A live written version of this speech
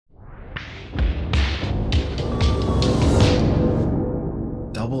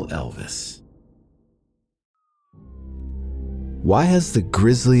this. Why has the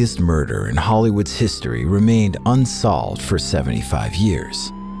grisliest murder in Hollywood's history remained unsolved for 75 years?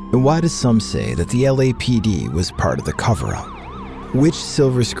 And why do some say that the LAPD was part of the cover-up? Which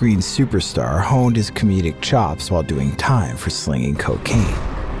silver screen superstar honed his comedic chops while doing time for slinging cocaine?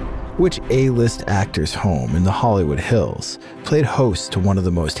 Which A-list actor's home in the Hollywood Hills played host to one of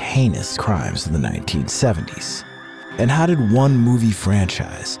the most heinous crimes of the 1970s? And how did one movie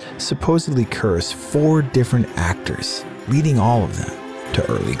franchise supposedly curse 4 different actors, leading all of them to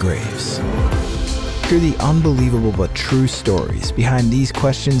early graves? Hear the unbelievable but true stories behind these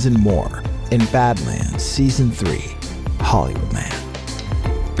questions and more in Badlands Season 3, Hollywoodland.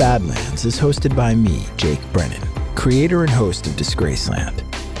 Badlands is hosted by me, Jake Brennan, creator and host of Disgraceland.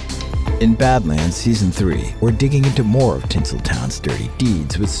 In Badlands Season 3, we're digging into more of Tinseltown's dirty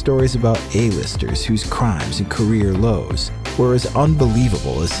deeds with stories about A-listers whose crimes and career lows were as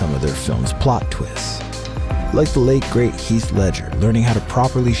unbelievable as some of their film's plot twists. Like the late great Heath Ledger learning how to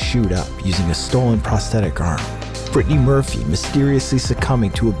properly shoot up using a stolen prosthetic arm, Brittany Murphy mysteriously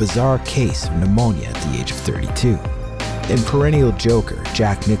succumbing to a bizarre case of pneumonia at the age of 32, and perennial joker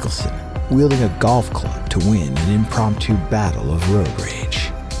Jack Nicholson wielding a golf club to win an impromptu battle of road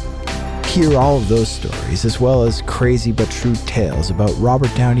rage. Hear all of those stories, as well as crazy but true tales about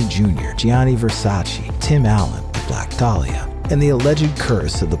Robert Downey Jr., Gianni Versace, Tim Allen, the Black Dahlia, and the alleged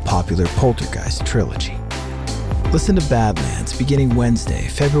curse of the popular Poltergeist trilogy. Listen to Badlands beginning Wednesday,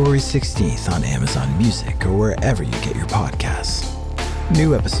 February 16th on Amazon Music or wherever you get your podcasts.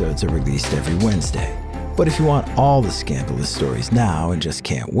 New episodes are released every Wednesday, but if you want all the scandalous stories now and just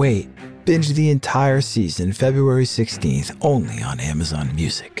can't wait, binge the entire season February 16th only on Amazon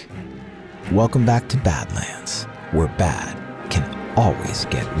Music. Welcome back to Badlands, where bad can always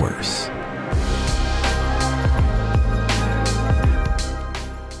get worse.